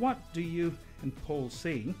 Now, what do you and Paul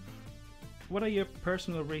see? What are your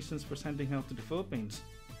personal reasons for sending help to the Philippines?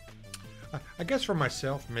 I guess for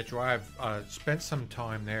myself, Mitchell, I've spent some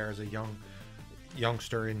time there as a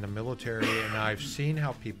youngster in the military, and I've seen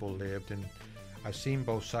how people lived, and I've seen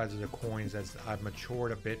both sides of the coins as I've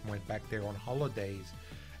matured a bit and went back there on holidays.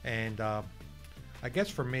 And I guess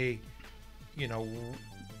for me, you know,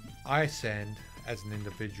 I send as an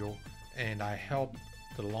individual and I help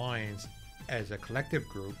the Lions as a collective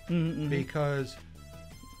group because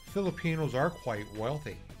Filipinos are quite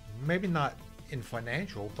wealthy. Maybe not in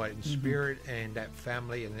financial, but in spirit and that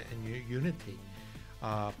family and unity.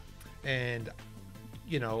 And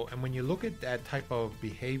you know, and when you look at that type of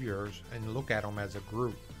behaviors and look at them as a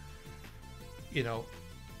group, you know,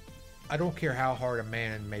 I don't care how hard a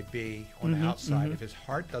man may be on the outside, if his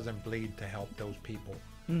heart doesn't bleed to help those people,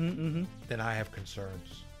 then I have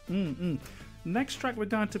concerns. Next track we're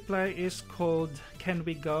going to play is called Can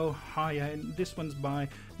We Go Higher? And this one's by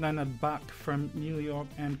Nenad Bach from New York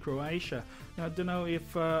and Croatia. Now, I don't know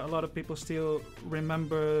if a lot of people still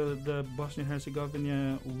remember the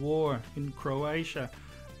Bosnia-Herzegovina war in Croatia,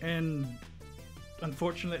 and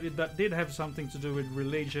unfortunately that did have something to do with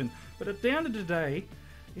religion. But at the end of the day,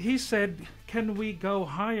 he said, can we go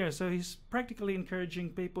higher? So he's practically encouraging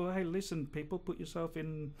people, hey, listen, people, put yourself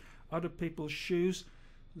in other people's shoes.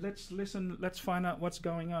 Let's listen, let's find out what's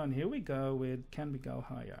going on. Here we go with Can We Go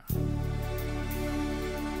Higher?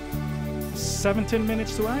 17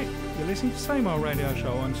 minutes to 8. You're listening to the Same Old Radio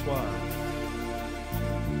Show on Swire.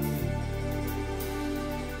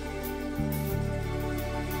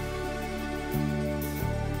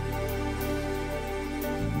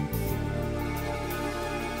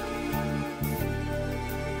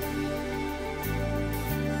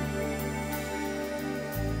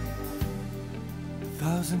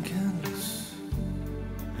 Thousand candles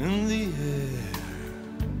in the air,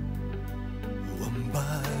 one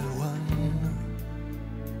by one.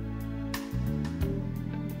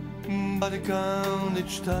 Body count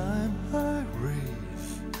each time I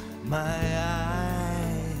raise my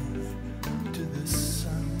eyes to the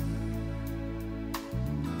sun.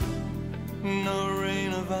 no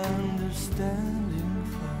rain of understanding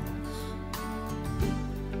falls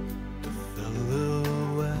to fill the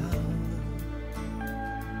well.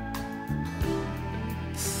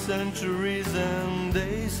 Centuries and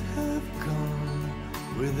days have gone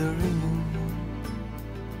with the ringing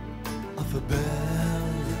of a bell.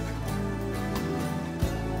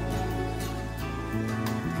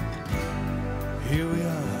 Here we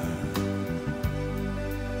are,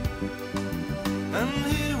 and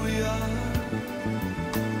here we are.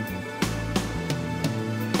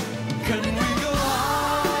 Can we go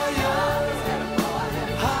higher,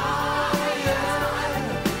 higher,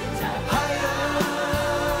 higher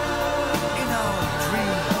in our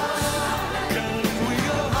dreams? Can we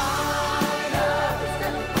go higher,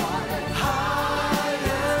 higher,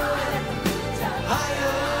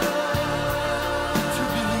 higher to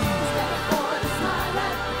believe?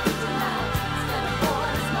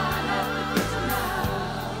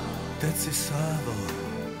 Teci Savo,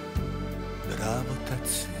 bravo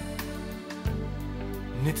teci,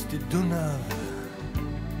 nit ti Dunav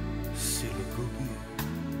sile gubi.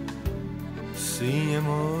 Sinje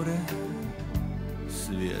more,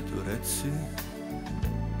 svijetu reci,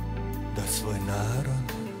 da svoj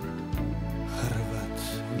narod Hrvat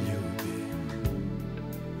ljubi.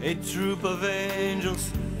 A troop of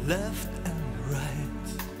angels left and right,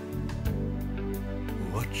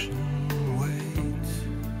 watch and wait.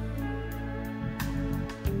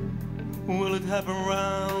 Will it happen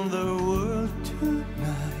round the world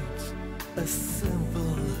tonight? A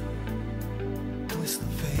simple twist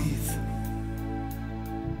of faith.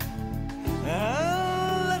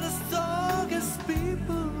 And let us talk as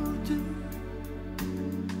people do,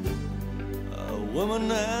 a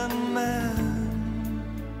woman and man.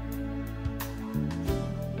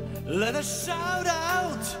 Let us shout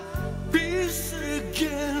out peace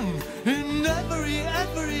again in every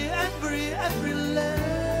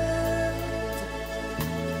land.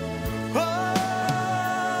 Oh,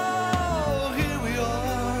 here we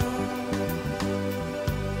are,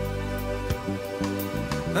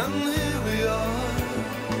 and here we are.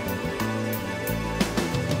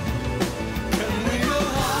 Can we go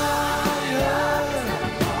higher,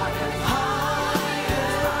 higher,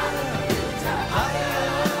 higher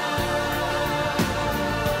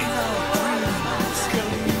in our dreams? Can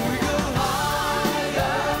we go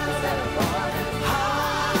higher, higher,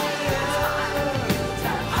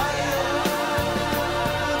 higher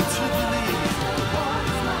to believe?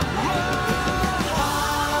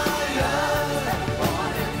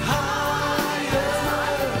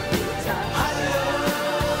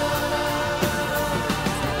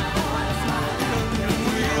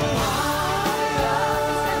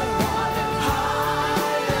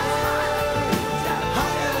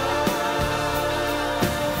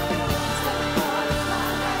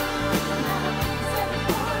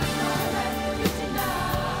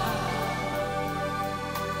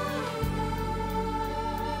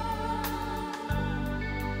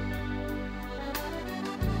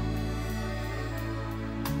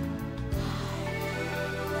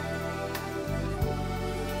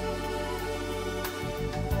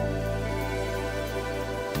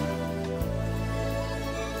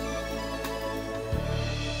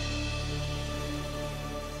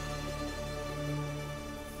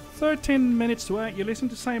 Thirteen minutes to 8. You listen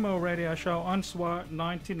to Same Old Radio Show on SWAT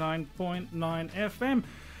 99.9 FM.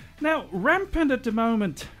 Now, rampant at the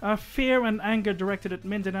moment are fear and anger directed at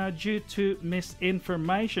Mindanao due to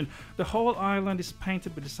misinformation. The whole island is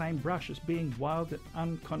painted with the same brush as being wild and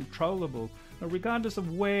uncontrollable. Now, regardless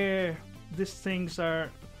of where these things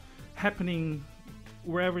are happening,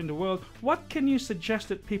 wherever in the world, what can you suggest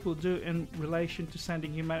that people do in relation to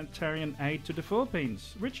sending humanitarian aid to the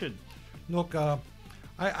Philippines? Richard? Look,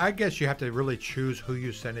 I guess you have to really choose who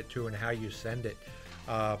you send it to and how you send it.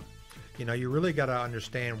 You know, you really got to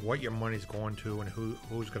understand what your money's going to and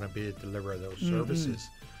who's going to be the deliverer of those services.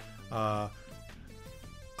 A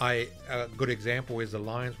good example is the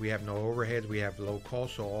lines. We have no overheads. We have low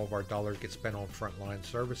cost, so all of our dollars get spent on frontline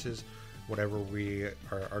services, whatever we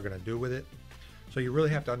are going to do with it. So you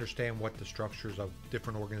really have to understand what the structures of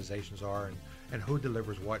different organizations are and who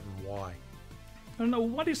delivers what and why. I don't know,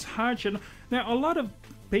 what is hardship? Now, a lot of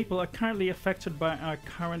people are currently affected by our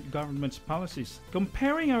current government's policies.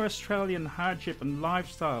 Comparing our Australian hardship and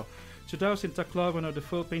lifestyle to those in Tacloban or the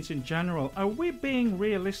Philippines in general, are we being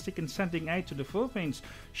realistic in sending aid to the Philippines?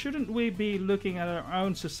 Shouldn't we be looking at our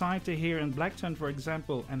own society here in Blacktown, for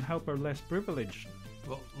example, and help our less privileged?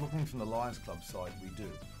 Well, looking from the Lions Club side, we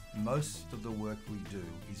do. Most of the work we do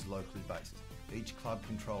is locally based. Each club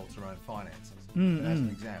controls their own finances. As an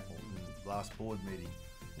example, in the last board meeting,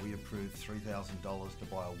 we approved $3,000 to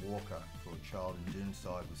buy a walker for a child in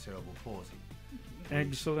Doonside with cerebral palsy.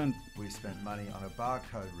 Excellent. We spent money on a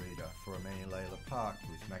barcode reader for a man in Layla Park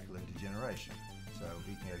with macular degeneration. So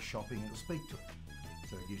he can go shopping and it'll speak to him.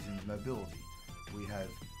 So it gives him mobility. We have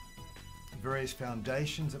various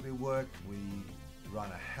foundations that we work. We run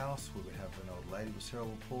a house where we have an old lady with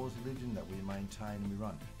cerebral palsy lived in that we maintain and we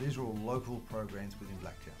run. These are all local programs within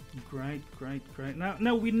Blacktown. Great, great, great.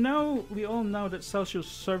 Now we all know that social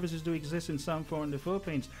services do exist in some form in the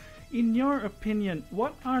Philippines. In your opinion,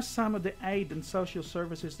 what are some of the aid and social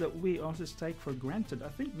services that we also take for granted? I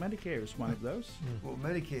think Medicare is one of those. Well,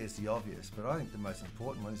 Medicare is the obvious, but I think the most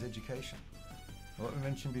important one is education. What we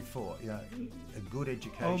mentioned before, a good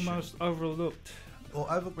education. Almost overlooked. Or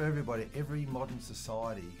overlooked by everybody. Every modern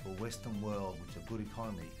society or Western world, which is a good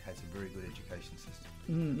economy, has a very good education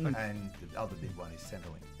system. And the other big one is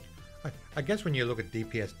Centrelink. I guess when you look at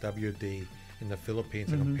DPSWD in the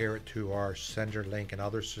Philippines and compare it to our Centrelink and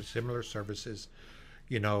other similar services,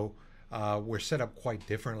 we're set up quite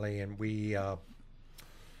differently, and we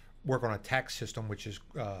work on a tax system which is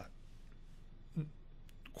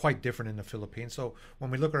quite different in the Philippines. So when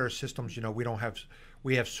we look at our systems,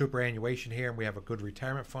 we have superannuation here, and we have a good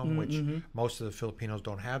retirement fund, which most of the Filipinos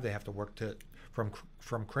don't have. They have to work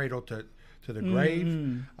from cradle to the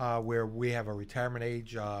grave, where we have a retirement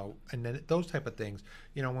age, and then those type of things.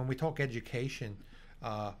 When we talk education,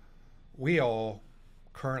 we all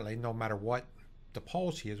currently, no matter what the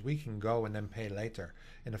policy is, we can go and then pay later.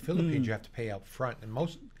 In the Philippines, you have to pay up front, and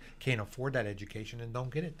most can't afford that education and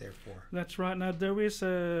don't get it, therefore. That's right. Now, there is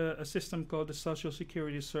a system called the Social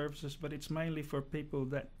Security Services, but it's mainly for people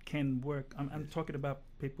that can work. I'm talking about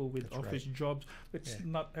people with office jobs. It's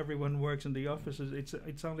not everyone works in the offices.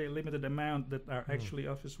 It's only a limited amount that are actually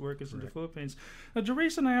office workers in the Philippines. Now, the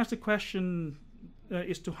reason I asked the question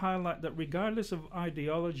is to highlight that regardless of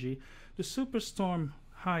ideology, the superstorm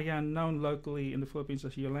Haiyan, known locally in the Philippines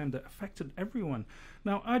as Yolanda, affected everyone.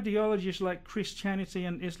 Now, ideologies like Christianity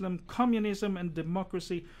and Islam, communism and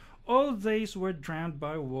democracy, all these were drowned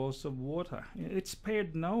by walls of water. It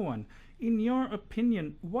spared no one. In your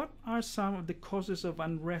opinion, what are some of the causes of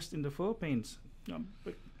unrest in the Philippines?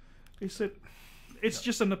 It's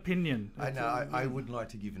just an opinion. I know. I wouldn't like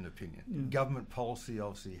to give an opinion. Government policy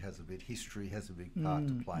obviously has a big history, has a big part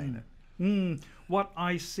to play in it. What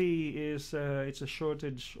I see is it's a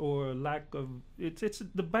shortage or lack of it's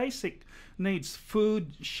the basic needs: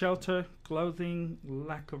 food, shelter, clothing,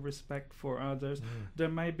 lack of respect for others. There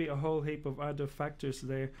may be a whole heap of other factors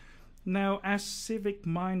there. Now, as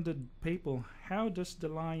civic-minded people, how does the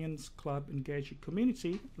Lions Club engage a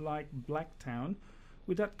community like Blacktown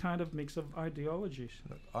with that kind of mix of ideologies?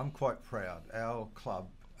 Look, I'm quite proud. Our club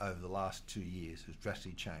over the last 2 years has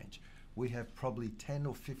drastically changed. We have probably 10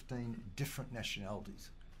 or 15 different nationalities.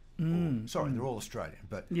 They're all Australian,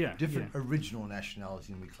 but different original nationalities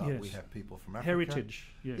in the club. Yes. We have people from Africa. Heritage.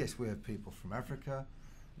 Yeah. Yes, we have people from Africa.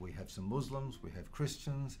 We have some Muslims. We have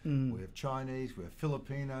Christians. We have Chinese. We have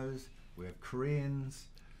Filipinos. We have Koreans.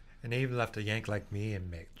 And they even left a Yank like me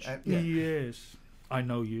and Mitch. Yes, I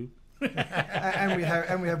know you. and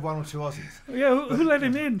we have one or two Aussies. Yeah, who let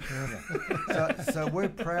him in? So we're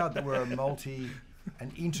proud that we're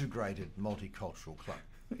an integrated multicultural club.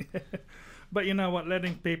 But you know what,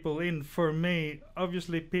 letting people in, for me,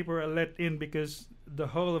 obviously people are let in because the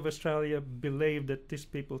whole of Australia believe that these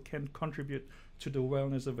people can contribute to the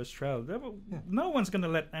wellness of Australia. No one's going to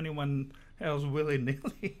let anyone else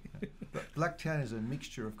willy-nilly. Blacktown is a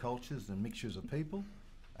mixture of cultures and mixtures of people,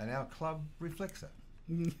 and our club reflects that.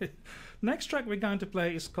 Next track we're going to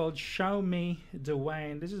play is called Show Me the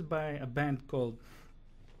Way, and this is by a band called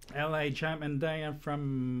LA Jam, and they are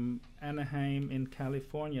from Anaheim in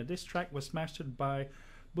California. This track was mastered by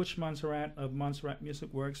Butch Monserrat of Monserrat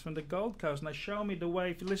Musikworx from the Gold Coast. Now, Show Me the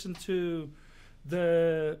Way, if you listen to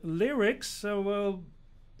the lyrics,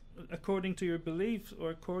 according to your beliefs or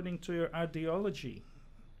according to your ideology,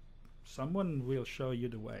 someone will show you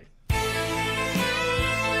the way.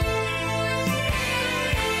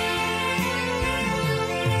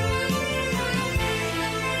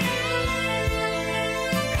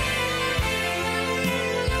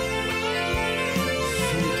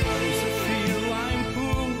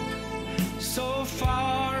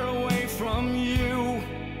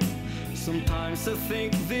 Sometimes I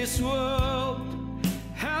think this world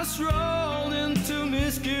has rolled into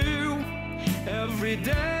miscue. Every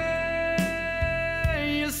day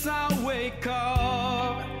as I wake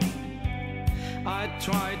up, I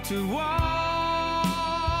try to walk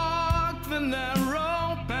the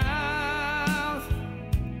narrow path.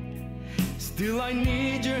 Still I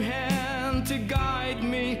need your hand to guide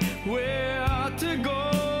me where to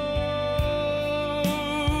go.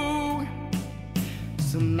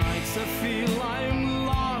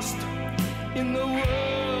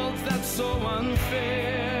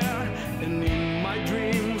 unfair, and in my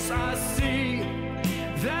dreams I see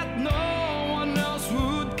that no one else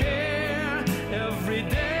would care. Every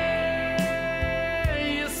day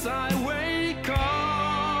as I wake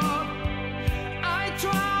up, I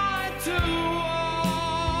try to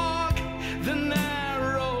walk the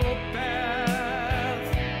narrow path.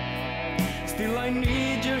 Still I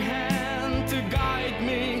need your hand to guide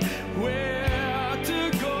me where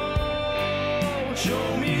to go.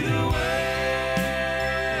 Show me the way.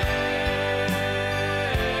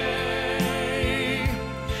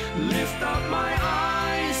 Lift up my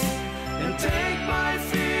eyes and take my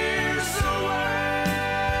fears away.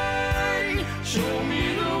 Show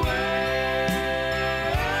me the way.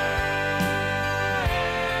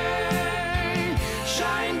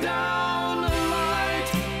 Shine down a light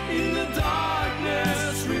in the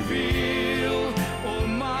darkness. Reveal all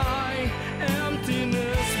my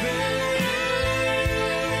emptiness, babe.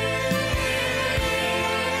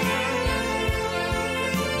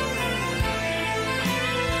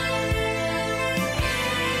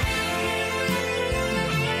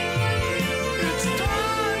 It's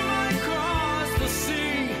time I cross the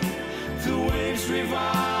sea, the waves revive,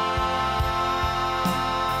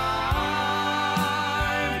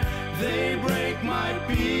 they break my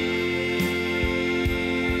peace.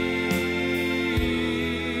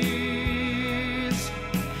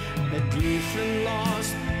 Adrift and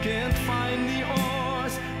lost, can't find the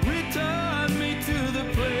oars, return me to the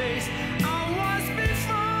place I was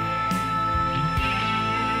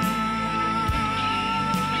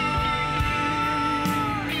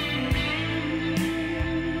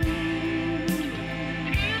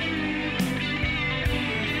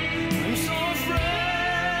I'm so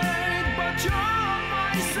afraid, but you're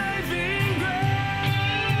my saving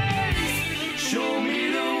grace. Show me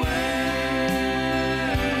the way.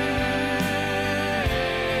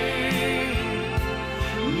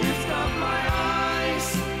 Lift up my eyes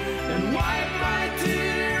and wipe my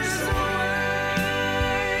tears away.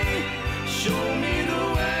 Show me the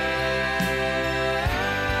way.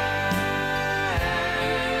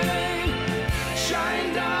 Shine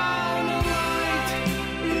down a light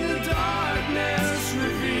in the darkness.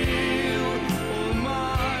 Reveal all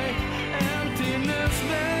my emptiness,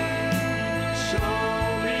 babe. Show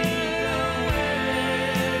me the way.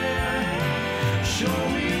 Show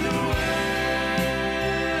me the way.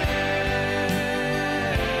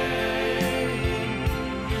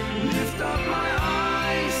 Lift up my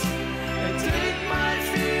eyes and take my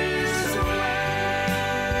fears away.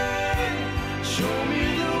 Show me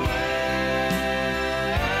the way.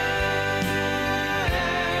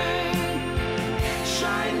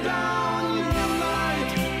 Shine down your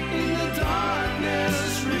light in the darkness.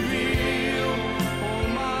 Reveal all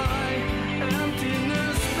my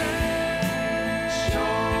emptiness, babe.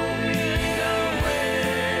 Show me the way.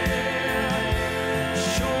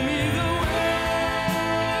 Show me the way.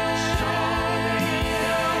 Show me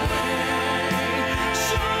the way.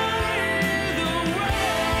 Show me the way.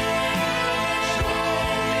 Show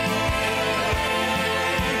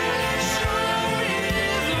me the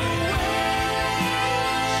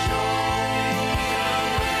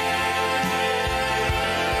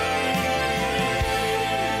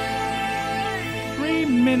way. 3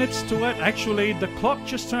 minutes to 8. Actually, the clock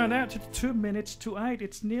just turned out to 2 minutes to 8.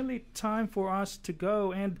 It's nearly time for us to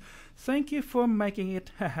go. And thank you for making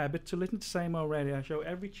it a habit to listen to Same Old Radio Show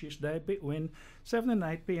every Tuesday between 7 and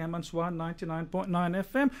 8 p.m. on SWAT 99.9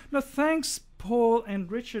 FM. Now, thanks, Paul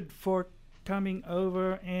and Richard, for coming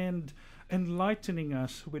over and enlightening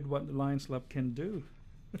us with what the Lions Club can do.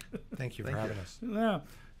 Thank you for having us. Now,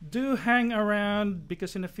 do hang around,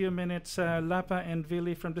 because in a few minutes, Lapa and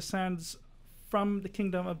Vili from the Sands from the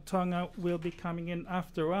Kingdom of Tonga will be coming in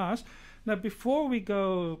after us. Now, before we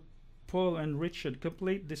go, Paul and Richard,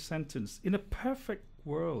 complete this sentence. In a perfect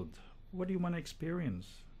world, what do you want to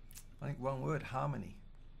experience? I think one word: harmony.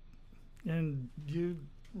 And you,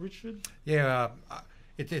 Richard? Yeah,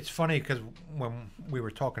 it's funny because when we were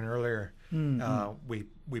talking earlier, we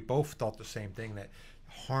both thought the same thing, that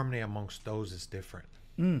harmony amongst those is different.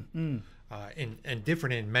 And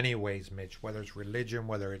different in many ways, Mitch, whether it's religion,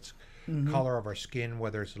 whether it's color of our skin,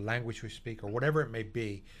 whether it's the language we speak, or whatever it may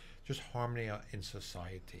be, just harmony in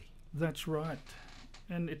society. That's right.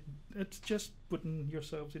 And it's just putting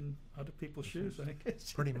yourselves in other people's shoes, I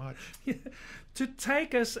guess. Pretty much. Yeah. To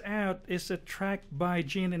take us out is a track by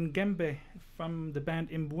Jeanne and Ngembe from the band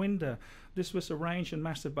Mwinda. This was arranged and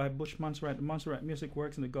mastered by Butch Monserrat, the Monserrat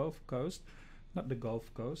Musikworx in the Gulf Coast. Not the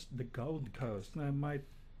Gulf Coast, the Gold Coast. Now,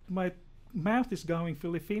 my mouth is going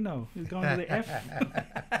Filipino. He's going to the F.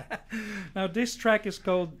 Now, this track is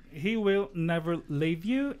called He Will Never Leave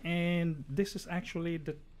You, and this is actually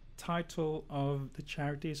the title of the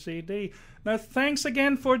charity CD. Now, thanks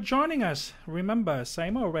again for joining us. Remember,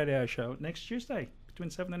 same old radio show next Tuesday between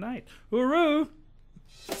 7 and 8. Hooroo!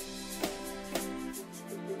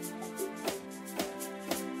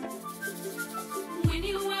 When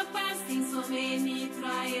you are passing so many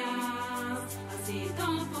trials, I say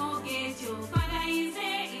don't forget your Father is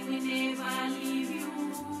there. He will never leave you.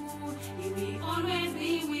 He will always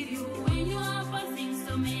be with you. When you are passing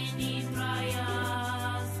so many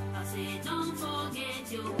trials, I say don't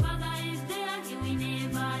forget your Father is there. He will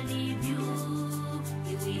never leave you.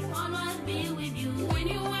 He will always be with you. When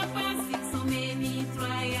you are passing so many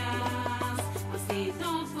trials, I say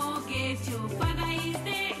don't forget your Father is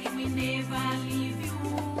there. He will never leave you.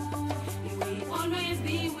 He will always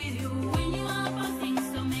be with you. When you are passing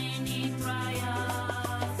so many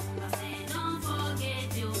trials, I say don't forget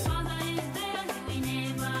your Father is there. He will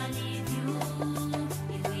never leave you.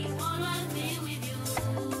 He will always be with you.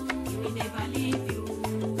 He will never leave you.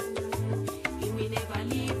 He will never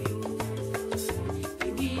leave you.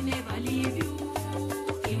 He will never leave you.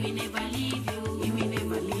 He will never leave you. He will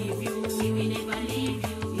never leave you. He will never leave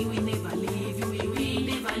you. He will never leave you. He will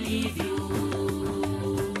never leave you.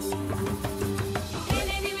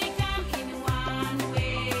 Enemy will come in one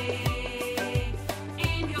way,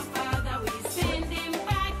 and your Father will send them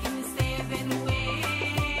back in 7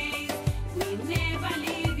 ways. We'll never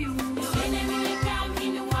leave you. Your enemy will come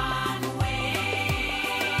in one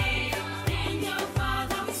way, and your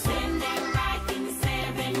Father will send them back in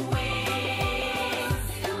 7 ways.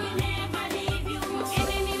 We'll never leave you. Your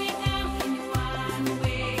enemy will come in one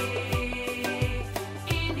way,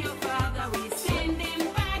 and your Father will send them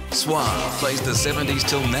back. Soir plays the 70s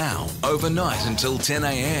till now, overnight until 10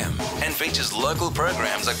 a.m. and features local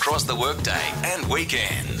programs across the workday and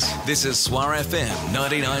weekends. This is Soir FM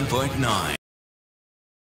 99.9.